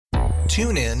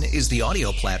TuneIn is the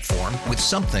audio platform with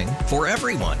something for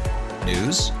everyone.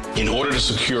 News. In order to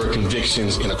secure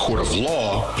convictions in a court of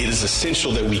law, it is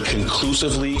essential that we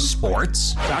conclusively.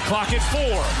 Sports. Shot clock at 4.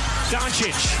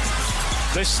 Doncic.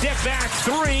 The step back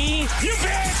 3. You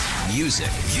bet. Music.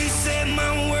 You set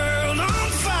my world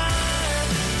on fire.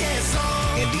 Yes,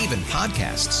 and even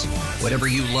podcasts. Whatever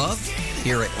you love,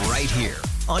 hear it right here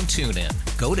on TuneIn.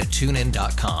 Go to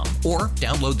TuneIn.com or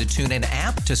download the TuneIn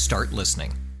app to start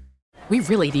listening. We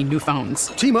really need new phones.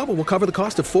 T-Mobile will cover the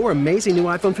cost of 4 amazing new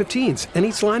iPhone 15s, and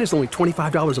each line is only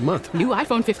 $25 a month. New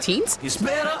iPhone 15s? It's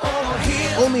better over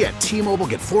here. Only at T-Mobile,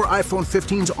 get 4 iPhone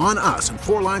 15s on us and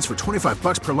 4 lines for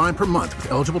 $25 per line per month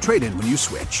with eligible trade-in when you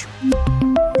switch.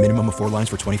 Minimum of 4 lines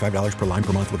for $25 per line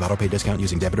per month with autopay discount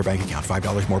using debit or bank account.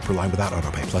 $5 more per line without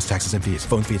autopay, plus taxes and fees.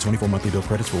 Phone fee at 24 monthly bill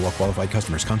credits for well-qualified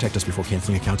customers. Contact us before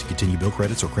canceling account to continue bill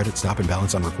credits or credit stop and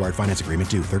balance on required finance agreement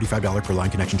due. $35 per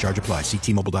line connection charge applies. See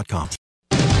T-Mobile.com.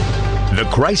 The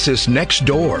Crisis Next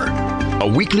Door, a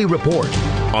weekly report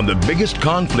on the biggest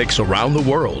conflicts around the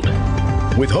world,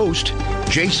 with host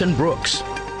Jason Brooks.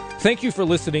 Thank you for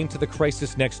listening to The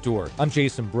Crisis Next Door. I'm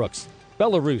Jason Brooks.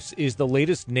 Belarus is the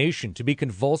latest nation to be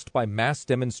convulsed by mass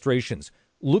demonstrations,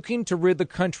 looking to rid the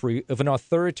country of an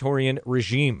authoritarian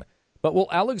regime. But will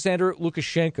Alexander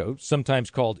Lukashenko, sometimes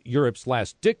called Europe's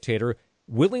last dictator,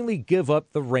 willingly give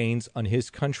up the reins on his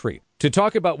country? To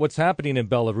talk about what's happening in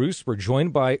Belarus, we're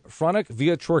joined by Franak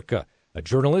Viacorka, a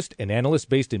journalist and analyst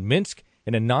based in Minsk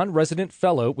and a non-resident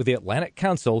fellow with the Atlantic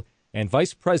Council and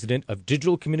vice president of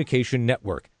Digital Communication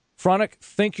Network. Franak,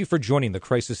 thank you for joining The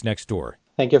Crisis Next Door.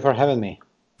 Thank you for having me.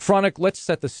 Franak, let's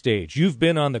set the stage. You've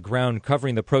been on the ground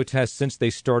covering the protests since they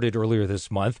started earlier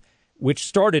this month, which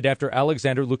started after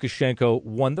Alexander Lukashenko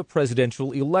won the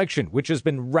presidential election, which has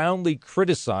been roundly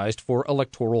criticized for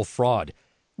electoral fraud.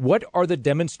 What are the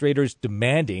demonstrators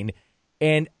demanding,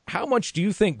 and how much do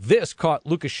you think this caught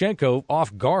Lukashenko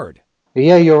off guard?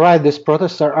 Yeah, you're right. These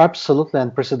protests are absolutely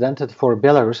unprecedented for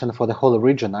Belarus and for the whole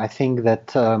region. I think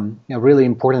that really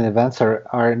important events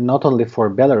are not only for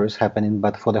Belarus happening,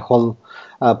 but for the whole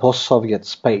post-Soviet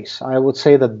space. I would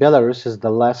say that Belarus is the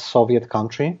last Soviet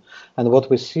country, and what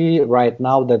we see right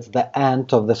now, that's the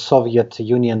end of the Soviet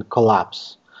Union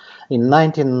collapse. In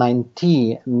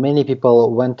 1990, many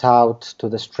people went out to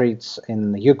the streets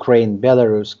in Ukraine,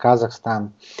 Belarus,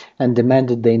 Kazakhstan, and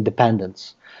demanded the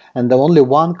independence. And the only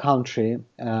one country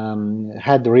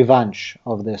had revenge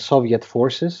of the Soviet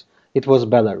forces. It was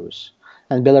Belarus.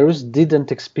 And Belarus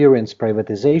didn't experience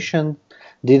privatization,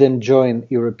 didn't join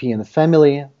European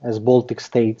family as Baltic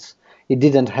states. It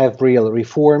didn't have real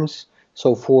reforms.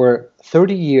 So for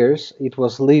 30 years, it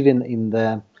was living in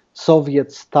the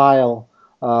Soviet-style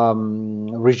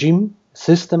regime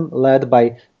system led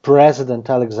by President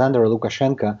Alexander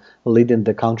Lukashenko, leading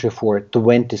the country for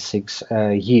 26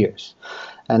 years.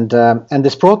 And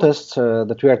these protests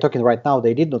that we are talking right now,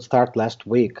 they did not start last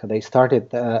week. They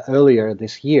started earlier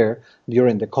this year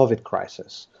during the COVID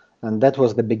crisis. And that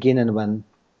was the beginning when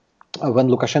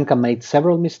Lukashenko made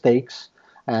several mistakes,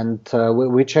 and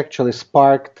which actually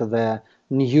sparked the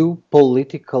new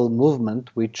political movement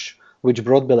which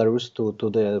brought Belarus to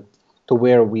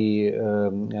where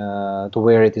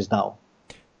it is now.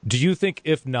 Do you think,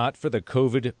 if not for the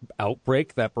COVID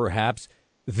outbreak, that perhaps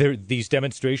these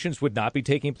demonstrations would not be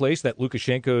taking place, that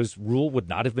Lukashenko's rule would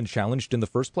not have been challenged in the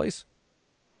first place?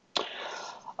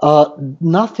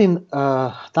 Nothing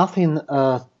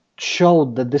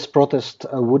showed that this protest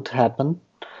would happen.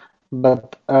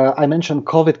 But I mentioned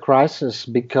COVID crisis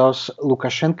because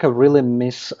Lukashenko really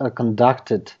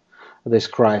misconducted this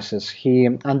crisis. He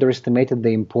underestimated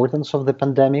the importance of the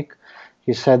pandemic.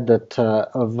 He said that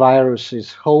a virus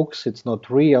is hoax, it's not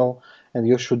real, and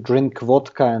you should drink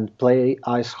vodka and play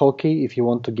ice hockey if you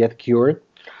want to get cured.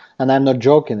 And I'm not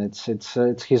joking, it's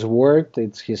his word,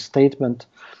 it's his statement.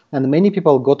 And many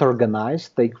people got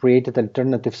organized. They created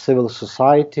alternative civil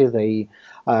society, they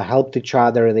helped each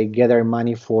other, they gathered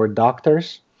money for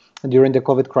doctors during the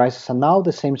COVID crisis. And now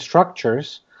the same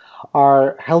structures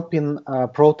are helping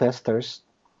protesters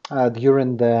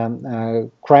during the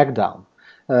crackdown.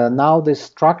 Now the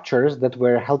structures that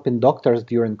were helping doctors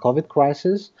during COVID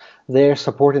crisis, they're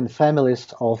supporting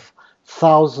families of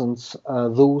thousands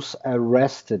those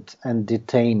arrested and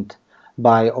detained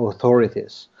by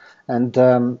authorities. And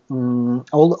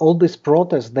all these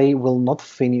protests, they will not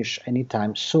finish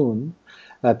anytime soon.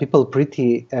 People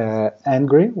pretty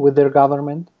angry with their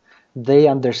government. They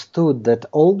understood that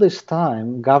all this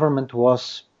time government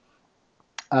was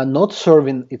not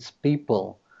serving its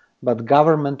people, but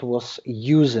government was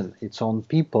using its own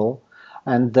people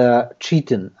and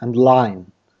cheating and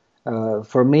lying.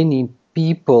 For many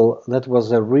people, that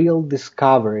was a real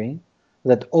discovery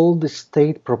that all the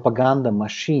state propaganda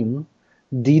machine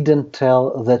didn't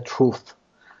tell the truth.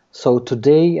 So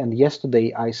today and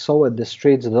yesterday I saw at the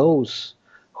streets those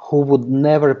who would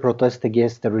never protest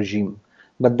against the regime,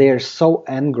 but they are so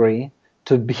angry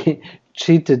to be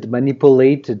cheated,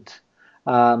 manipulated,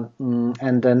 and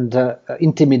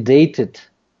intimidated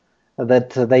that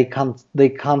they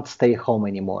can't stay home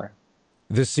anymore.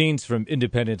 The scenes from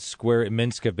Independence Square in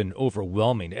Minsk have been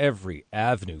overwhelming. Every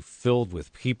avenue filled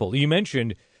with people. You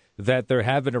mentioned that there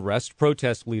have been arrests.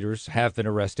 Protest leaders have been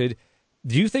arrested.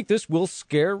 Do you think this will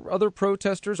scare other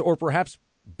protesters or perhaps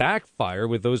backfire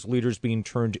with those leaders being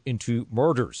turned into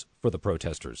martyrs for the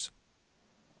protesters?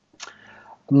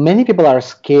 Many people are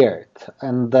scared.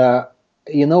 And,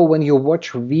 when you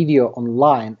watch video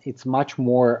online, it's much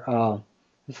more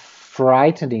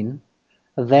frightening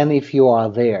than if you are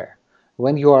there.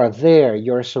 When you are there,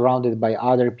 you're surrounded by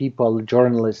other people,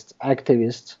 journalists,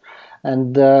 activists,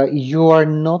 and you are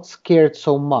not scared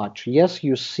so much. Yes,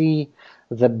 you see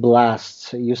the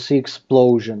blasts, you see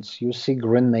explosions, you see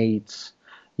grenades,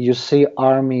 you see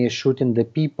army shooting the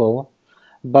people,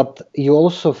 but you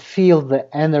also feel the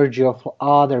energy of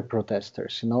other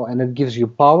protesters, and it gives you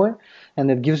power, and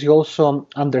it gives you also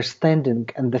understanding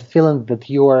and the feeling that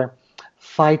you are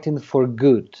fighting for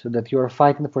good, that you are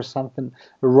fighting for something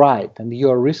right, and you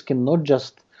are risking not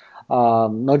just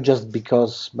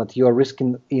because, but you are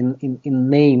risking in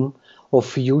name of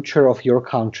future of your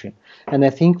country. And I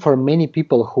think for many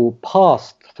people who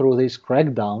passed through this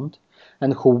crackdown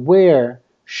and who were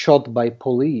shot by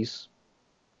police,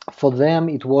 for them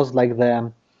it was like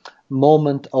the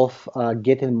moment of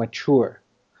getting mature.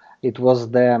 It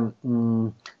was the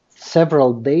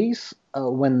several days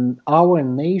when our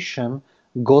nation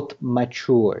got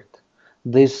matured.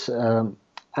 This,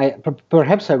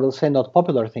 perhaps I will say not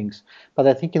popular things, but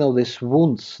I think, these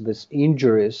wounds, these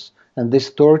injuries, and these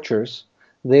tortures,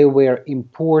 they were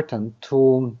important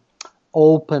to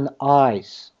open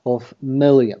eyes of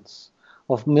millions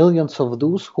of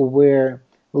those who were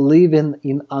living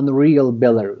in unreal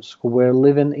Belarus, who were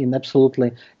living in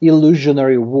absolutely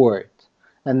illusionary world.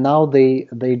 And now they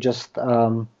just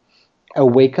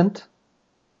awakened.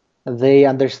 They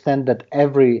understand that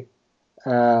every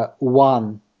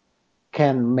one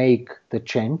can make the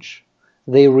change.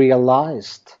 They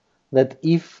realized that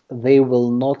if they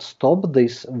will not stop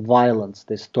this violence,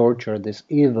 this torture, this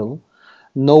evil,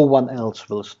 no one else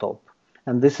will stop.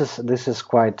 And this is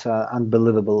quite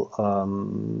unbelievable,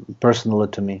 personally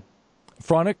to me.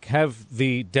 Franak, have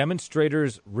the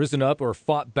demonstrators risen up or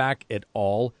fought back at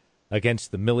all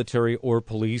against the military or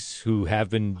police who have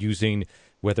been using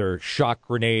whether shock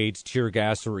grenades, tear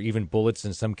gas, or even bullets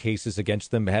in some cases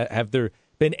against them? Have there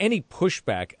been any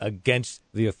pushback against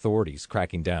the authorities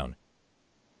cracking down?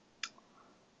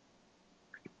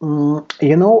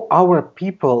 Our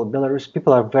people, Belarus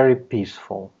people, are very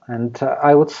peaceful. And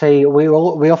I would say we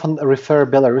often refer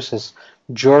Belarus as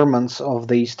Germans of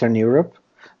the Eastern Europe,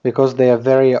 because they are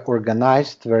very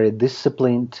organized, very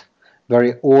disciplined,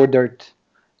 very ordered.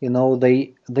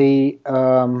 They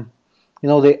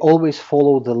always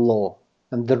follow the law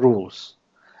and the rules.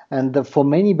 And for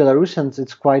many Belarusians,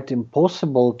 it's quite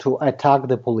impossible to attack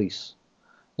the police,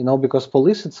 because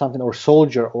police is something, or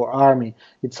soldier or army,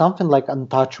 it's something like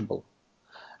untouchable.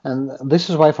 And this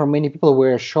is why for many people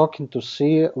were shocking to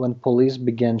see when police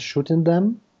began shooting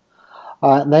them.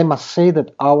 And I must say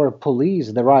that our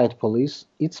police, the riot police,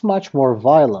 it's much more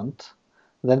violent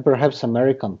than perhaps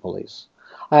American police.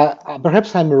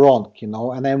 Perhaps I'm wrong,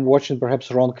 and I'm watching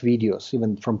perhaps wrong videos,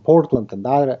 even from Portland and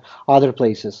other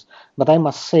places. But I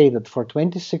must say that for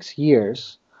 26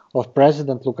 years of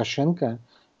President Lukashenko,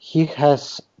 he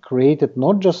has created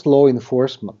not just law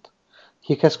enforcement,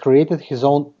 he has created his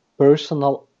own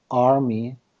personal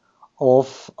army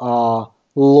of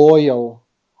loyal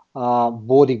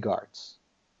bodyguards,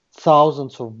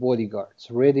 thousands of bodyguards,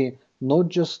 ready not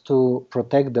just to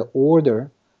protect the order,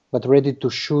 but ready to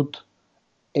shoot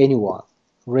anyone,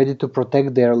 ready to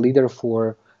protect their leader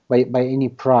by any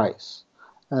price.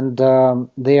 And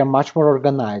they are much more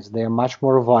organized, they are much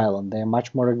more violent, they are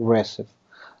much more aggressive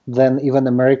than even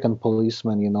American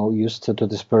policemen, used to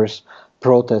disperse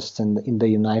protests in the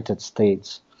United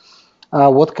States.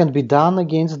 What can be done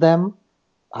against them?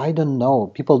 I don't know.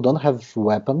 People don't have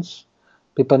weapons.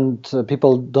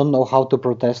 People don't know how to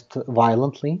protest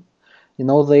violently.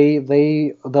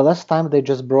 The last time they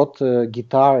just brought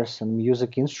guitars and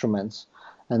music instruments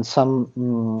and some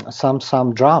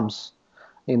drums,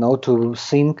 to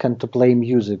sing and to play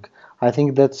music. I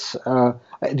think that's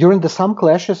during some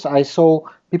clashes I saw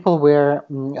people were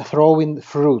throwing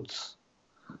fruits,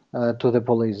 to the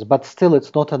police. But still,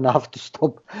 it's not enough to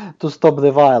stop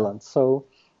the violence. So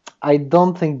I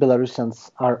don't think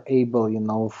Belarusians are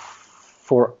able,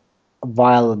 for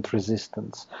violent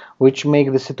resistance, which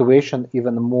make the situation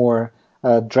even more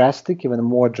drastic, even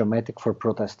more dramatic for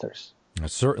protesters.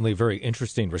 Certainly very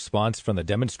interesting response from the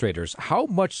demonstrators. How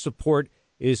much support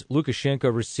is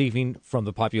Lukashenko receiving from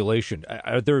the population?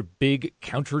 Are there big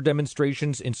counter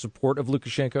demonstrations in support of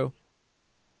Lukashenko?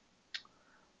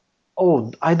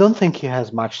 Oh, I don't think he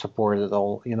has much support at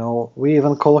all. We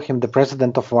even call him the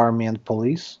president of army and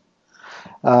police.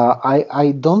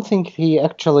 I don't think he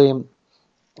actually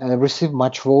received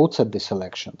much votes at these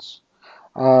elections.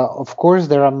 Of course,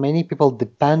 there are many people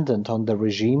dependent on the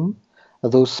regime,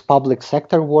 those public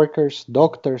sector workers,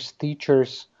 doctors,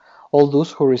 teachers, all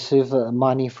those who receive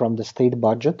money from the state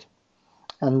budget,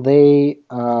 and they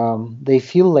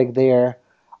feel like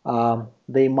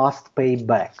they must pay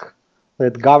back.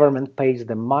 That government pays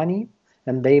them money,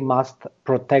 and they must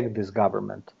protect this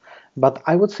government. But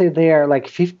I would say they are like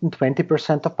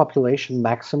 15-20% of population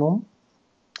maximum,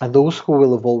 and those who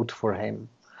will vote for him.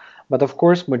 But of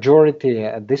course, majority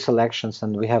at these elections,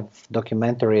 and we have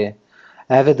documentary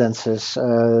evidences,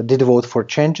 did vote for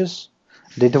changes,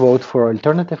 did vote for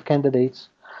alternative candidates.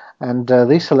 And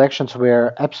these elections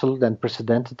were absolutely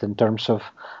unprecedented in terms of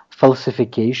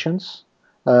falsifications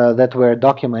that were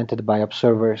documented by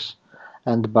observers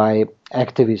and by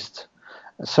activists.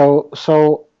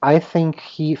 So I think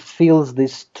he feels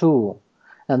this too.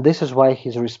 And this is why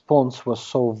his response was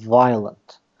so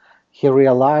violent. He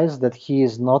realized that he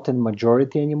is not in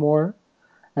majority anymore,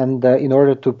 and in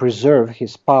order to preserve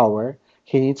his power,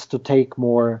 he needs to take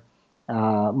more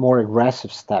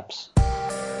aggressive steps.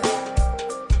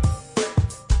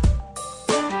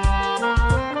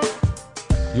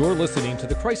 You're listening to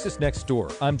The Crisis Next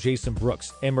Door. I'm Jason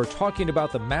Brooks, and we're talking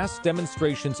about the mass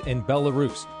demonstrations in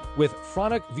Belarus with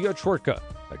Franak Viacorka,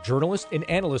 a journalist and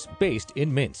analyst based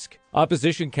in Minsk.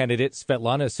 Opposition candidate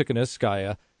Svetlana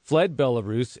Tikhanovskaya fled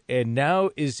Belarus and now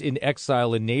is in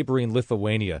exile in neighboring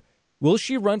Lithuania. Will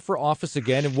she run for office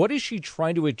again, and what is she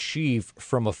trying to achieve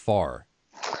from afar?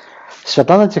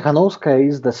 Svetlana Tikhanovskaya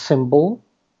is the symbol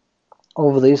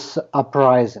of this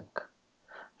uprising.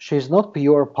 She is not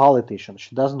pure politician.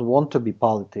 She doesn't want to be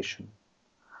politician.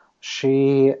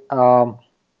 She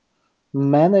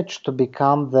managed to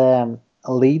become the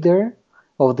leader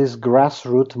of this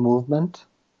grassroots movement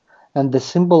and the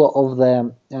symbol of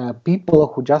the people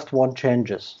who just want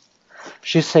changes.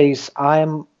 She says,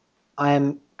 I'm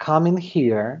coming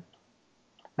here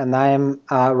and I'm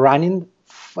running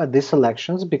these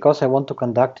elections because I want to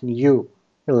conduct new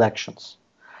elections.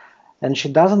 And she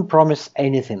doesn't promise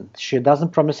anything. She doesn't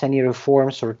promise any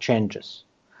reforms or changes.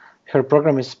 Her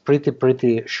program is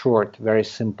pretty short, very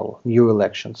simple, new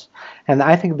elections. And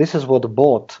I think this is what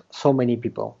bought so many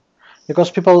people.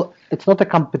 Because it's not a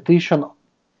competition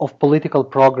of political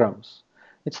programs.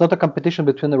 It's not a competition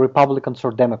between the Republicans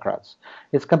or Democrats.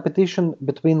 It's competition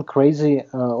between crazy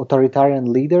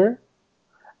authoritarian leader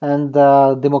and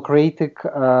democratic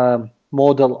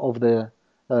model of the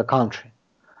country.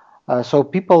 So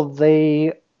people,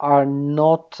 they are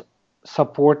not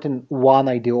supporting one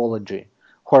ideology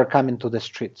who are coming to the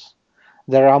streets.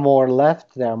 There are more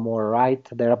left, there are more right,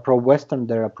 there are pro-Western,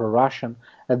 there are pro-Russian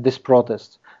at this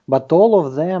protest. But all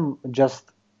of them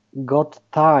just got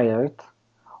tired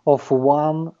of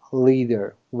one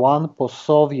leader, one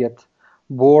post-Soviet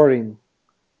boring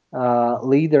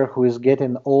leader who is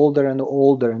getting older and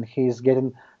older, and he is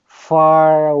getting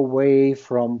far away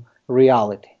from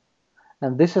reality.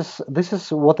 And this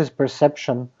is what is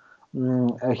perception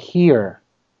here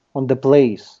on the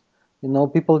place.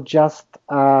 People just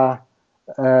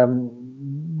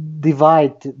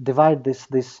divide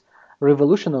this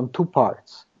revolution on two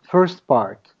parts. First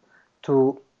part,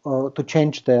 to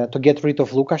get rid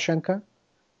of Lukashenko,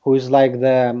 who is like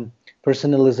the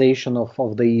personalization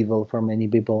of the evil for many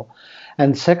people,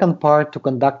 and second part, to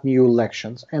conduct new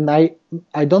elections. And I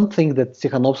don't think that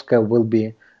Tikhanovskaya will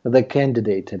be the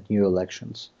candidate at new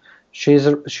elections. She's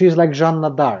like Jeanne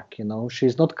d'Arc,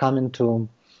 She's not coming to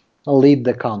lead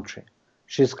the country.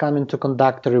 She's coming to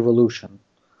conduct a revolution,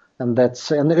 and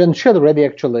she already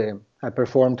actually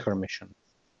performed her mission.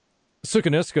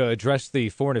 Tikhanovskaya addressed the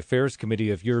Foreign Affairs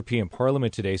Committee of European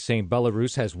Parliament today, saying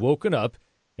Belarus has woken up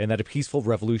and that a peaceful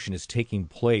revolution is taking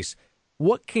place.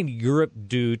 What can Europe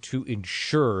do to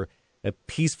ensure a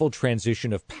peaceful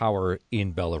transition of power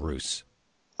in Belarus?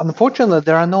 Unfortunately,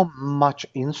 there are not much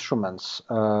instruments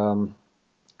to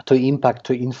impact,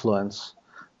 to influence,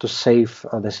 to save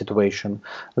the situation.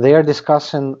 They are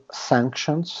discussing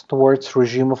sanctions towards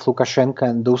regime of Lukashenko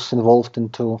and those involved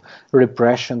into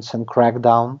repressions and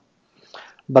crackdown,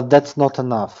 but that's not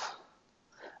enough.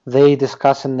 They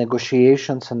discussing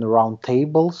negotiations and round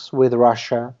tables with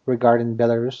Russia regarding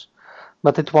Belarus,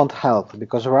 but it won't help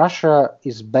because Russia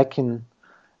is backing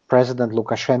President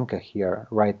Lukashenko here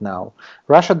right now.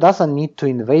 Russia doesn't need to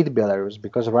invade Belarus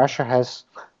because Russia has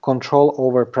control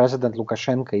over President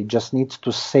Lukashenko. It just needs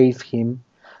to save him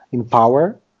in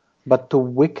power, but to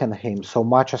weaken him so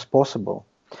much as possible.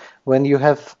 When you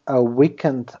have a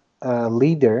weakened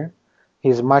leader,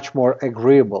 he's much more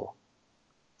agreeable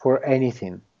for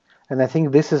anything. And I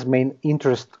think this is main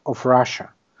interest of Russia.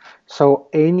 So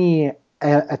any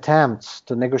attempts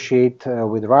to negotiate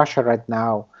with Russia right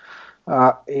now,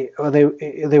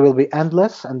 they will be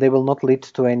endless and they will not lead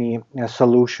to any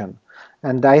solution.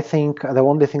 And I think the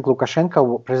only thing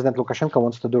President Lukashenko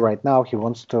wants to do right now, he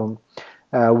wants to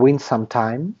win some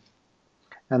time.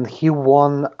 And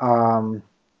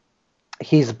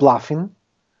he's bluffing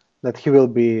that he will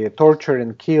be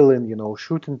torturing, killing,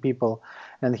 shooting people.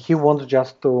 And he wants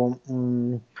just to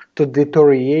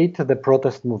deteriorate the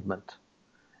protest movement.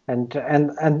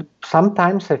 And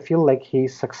sometimes I feel like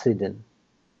he's succeeding.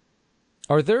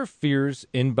 Are there fears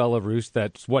in Belarus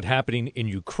that what's happening in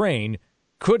Ukraine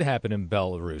could happen in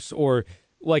Belarus? Or,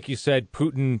 like you said,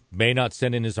 Putin may not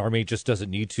send in his army, just doesn't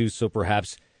need to, so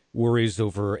perhaps worries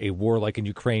over a war like in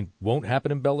Ukraine won't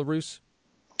happen in Belarus?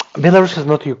 Belarus is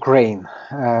not Ukraine,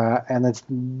 and it's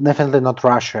definitely not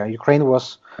Russia. Ukraine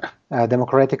was a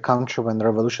democratic country when the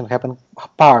revolution happened,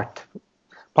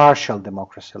 partial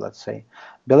democracy, let's say.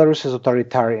 Belarus is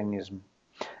authoritarianism.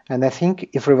 And I think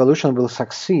if revolution will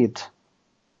succeed,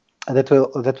 that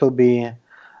will be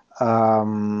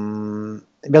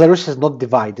Belarus is not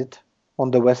divided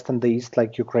on the west and the east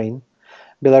like Ukraine.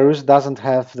 Belarus doesn't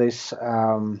have this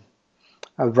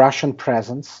Russian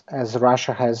presence as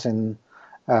Russia has in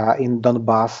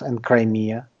Donbass and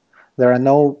Crimea. There are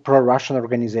no pro-Russian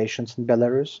organizations in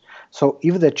Belarus. So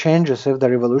if the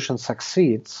revolution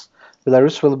succeeds,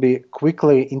 Belarus will be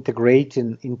quickly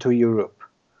integrating into Europe.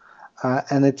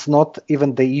 And it's not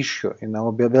even the issue.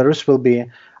 Belarus will be,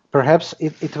 perhaps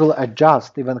it will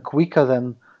adjust even quicker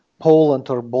than Poland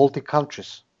or Baltic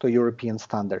countries to European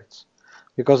standards,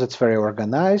 because it's very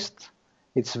organized,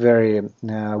 it's very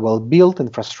well built,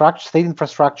 state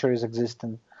infrastructure is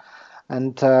existing,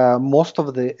 and most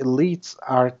of the elites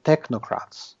are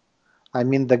technocrats. I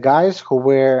mean, the guys who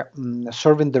were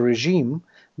serving the regime,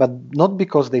 but not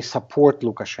because they support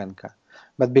Lukashenko,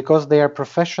 but because they are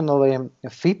professionally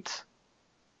fit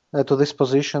to these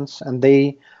positions, and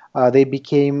they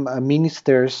became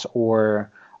ministers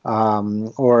or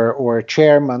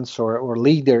chairmen or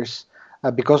leaders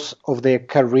because of their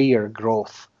career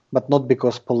growth, but not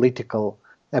because political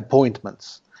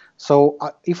appointments. So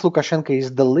if Lukashenko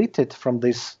is deleted from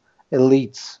these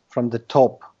elites, from the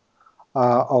top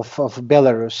of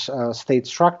Belarus state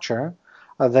structure,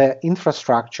 the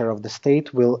infrastructure of the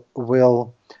state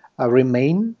will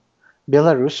remain.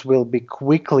 Belarus will be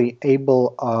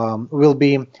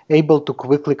able to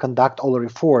quickly conduct all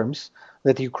reforms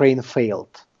that Ukraine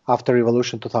failed after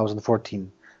Revolution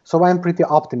 2014. So I'm pretty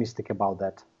optimistic about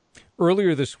that.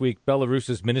 Earlier this week,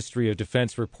 Belarus's Ministry of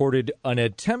Defense reported an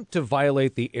attempt to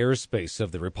violate the airspace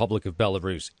of the Republic of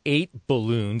Belarus. 8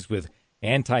 balloons with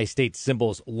anti-state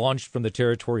symbols launched from the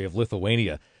territory of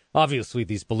Lithuania. Obviously,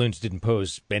 these balloons didn't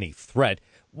pose any threat.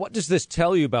 What does this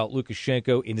tell you about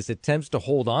Lukashenko in his attempts to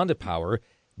hold on to power?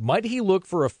 Might he look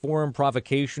for a foreign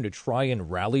provocation to try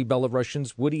and rally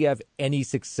Belarusians? Would he have any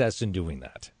success in doing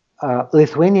that?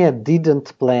 Lithuania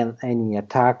didn't plan any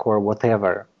attack or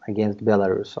whatever against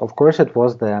Belarus. Of course, it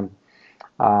was the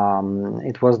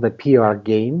PR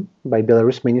game by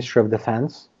Belarus Ministry of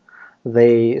Defense.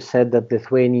 They said that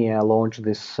Lithuania launched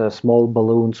these small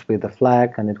balloons with a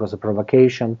flag, and it was a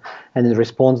provocation. And in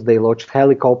response, they launched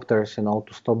helicopters, to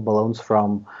stop balloons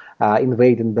from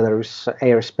invading Belarus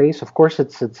airspace. Of course,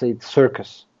 it's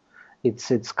circus,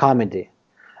 it's comedy.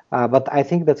 But I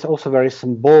think that's also very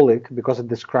symbolic because it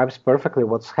describes perfectly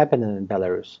what's happening in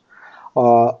Belarus.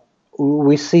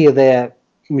 We see the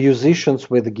musicians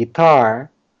with the guitar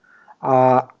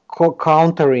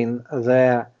countering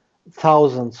the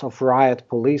thousands of riot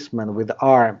policemen with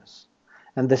arms,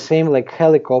 and the same like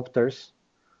helicopters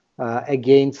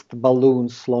against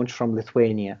balloons launched from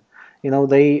Lithuania.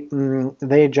 They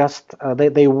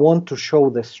want to show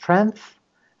the strength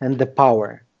and the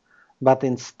power, but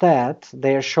instead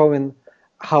they are showing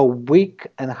how weak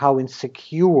and how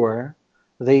insecure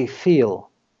they feel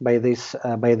by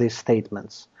these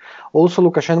statements. Also,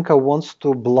 Lukashenko wants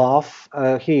to bluff.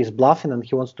 He is bluffing, and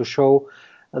he wants to show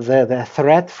the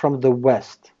threat from the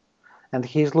West, and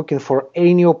he's looking for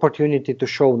any opportunity to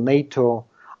show NATO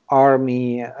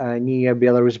army near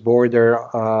Belarus border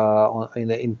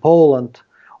in Poland,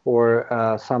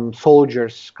 or some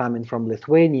soldiers coming from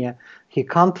Lithuania. He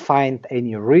can't find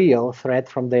any real threat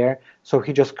from there, so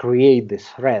he just creates this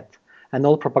threat. And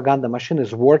all propaganda machine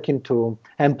is working to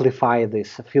amplify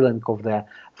this feeling of the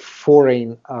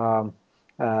foreign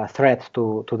threat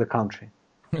to the country.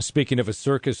 Speaking of a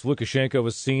circus, Lukashenko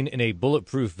was seen in a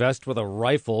bulletproof vest with a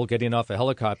rifle getting off a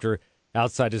helicopter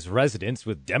outside his residence,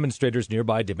 with demonstrators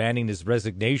nearby demanding his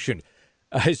resignation.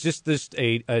 Is this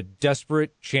a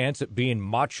desperate chance at being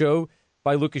macho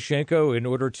by Lukashenko in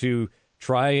order to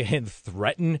try and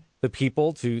threaten the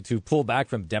people to pull back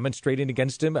from demonstrating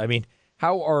against him? I mean,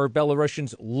 how are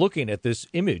Belarusians looking at this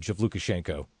image of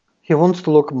Lukashenko? He wants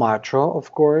to look macho,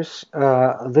 of course.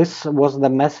 This was the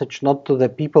message not to the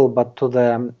people, but to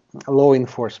the law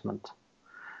enforcement.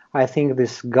 I think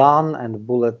this gun and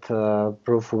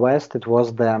bullet-proof vest, it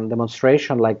was the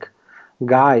demonstration like,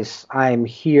 guys, I am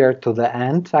here to the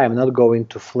end. I am not going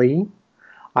to flee.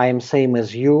 I am same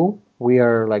as you. We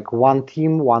are like one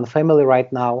team, one family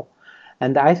right now.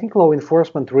 And I think law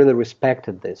enforcement really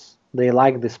respected this. They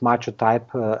like this macho type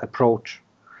approach.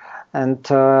 And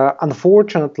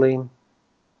unfortunately,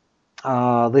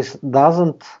 this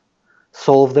doesn't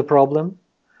solve the problem.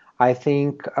 I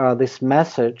think this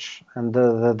message and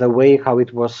the way how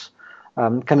it was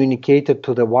communicated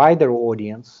to the wider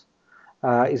audience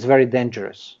is very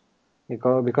dangerous.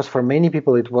 Because for many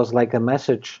people it was like a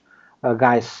message,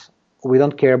 guys, we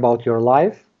don't care about your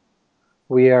life.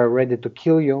 We are ready to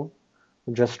kill you.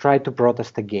 Just try to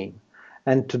protest again.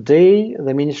 And today,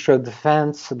 the Ministry of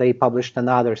Defense, they published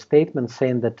another statement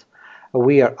saying that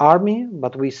we are army,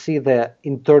 but we see the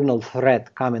internal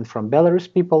threat coming from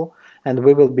Belarus people, and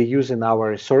we will be using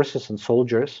our resources and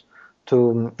soldiers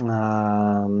to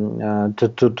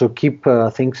keep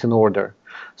things in order.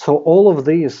 So all of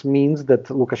this means that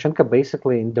Lukashenko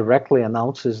basically indirectly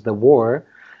announces the war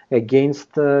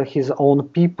against his own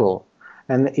people,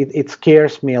 and it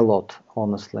scares me a lot,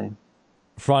 honestly.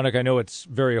 Franak, I know it's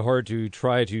very hard to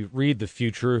try to read the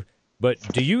future, but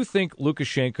do you think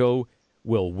Lukashenko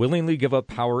will willingly give up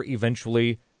power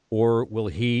eventually, or will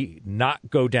he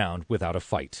not go down without a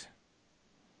fight?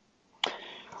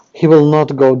 He will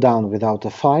not go down without a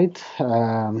fight.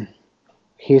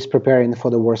 He is preparing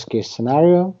for the worst-case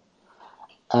scenario.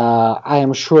 I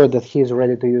am sure that he is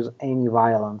ready to use any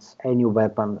violence, any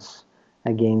weapons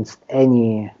against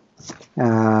any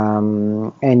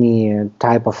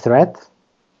type of threat.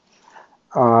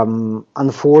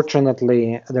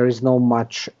 Unfortunately, there is no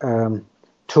much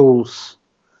tools,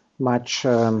 much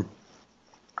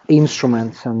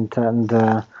instruments and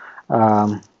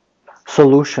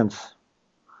solutions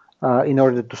in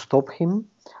order to stop him.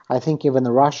 I think even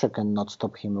Russia cannot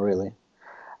stop him, really.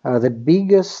 The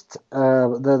biggest,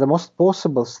 the most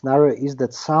possible scenario is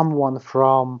that someone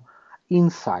from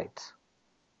inside,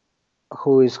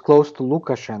 who is close to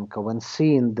Lukashenko, when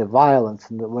seeing the violence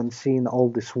and when seeing all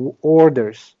these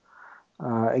orders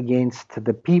against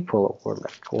the people, or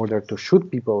like order to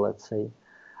shoot people, let's say,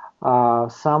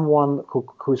 someone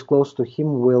who is close to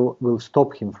him will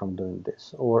stop him from doing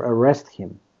this, or arrest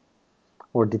him,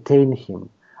 or detain him.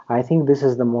 I think this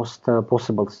is the most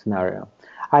possible scenario.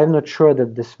 I'm not sure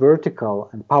that this vertical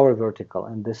and power vertical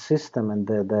and the system and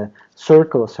the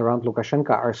circles around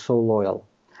Lukashenko are so loyal.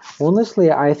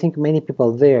 Honestly, I think many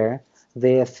people there,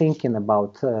 they are thinking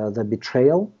about the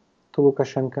betrayal to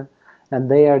Lukashenko, and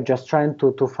they are just trying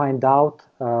to find out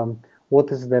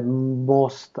what is the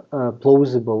most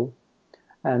plausible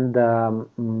and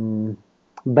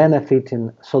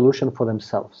benefiting solution for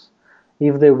themselves.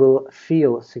 If they will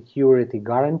feel security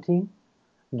guarantee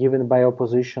given by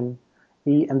opposition,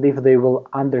 and if they will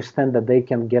understand that they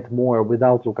can get more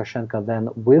without Lukashenko than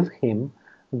with him,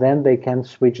 then they can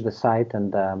switch the side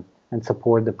and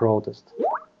support the protest.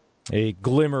 A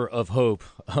glimmer of hope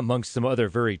amongst some other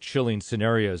very chilling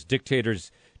scenarios.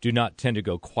 Dictators do not tend to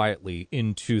go quietly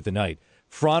into the night.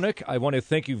 Franak, I want to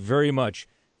thank you very much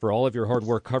for all of your hard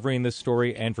work covering this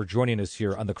story and for joining us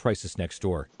here on The Crisis Next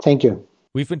Door. Thank you.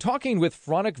 We've been talking with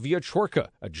Franak Viacorka,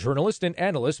 a journalist and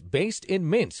analyst based in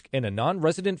Minsk and a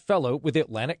non-resident fellow with the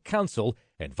Atlantic Council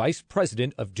and vice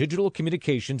president of Digital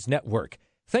Communications Network.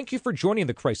 Thank you for joining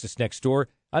The Crisis Next Door.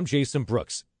 I'm Jason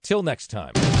Brooks. Till next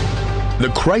time. The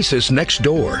Crisis Next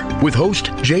Door with host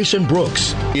Jason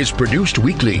Brooks is produced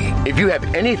weekly. If you have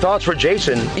any thoughts for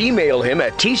Jason, email him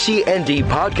at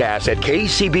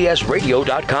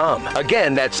tcndpodcast@kcbsradio.com.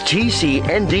 Again, that's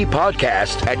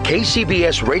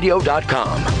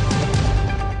tcndpodcast@kcbsradio.com.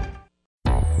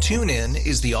 TuneIn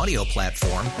is the audio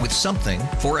platform with something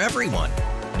for everyone.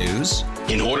 News.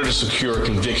 In order to secure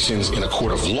convictions in a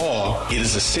court of law, it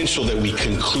is essential that we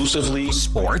conclusively.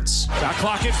 Sports. Shot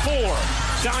clock at 4.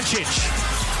 Doncic.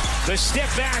 The step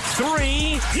back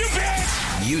 3. You bet.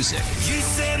 Music. You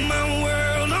set my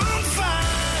world on fire.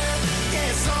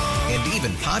 Yes, and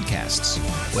even podcasts.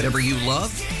 Whatever you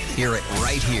love, hear it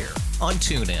right here on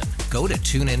TuneIn. Go to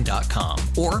TuneIn.com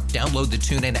or download the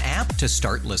TuneIn app to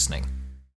start listening.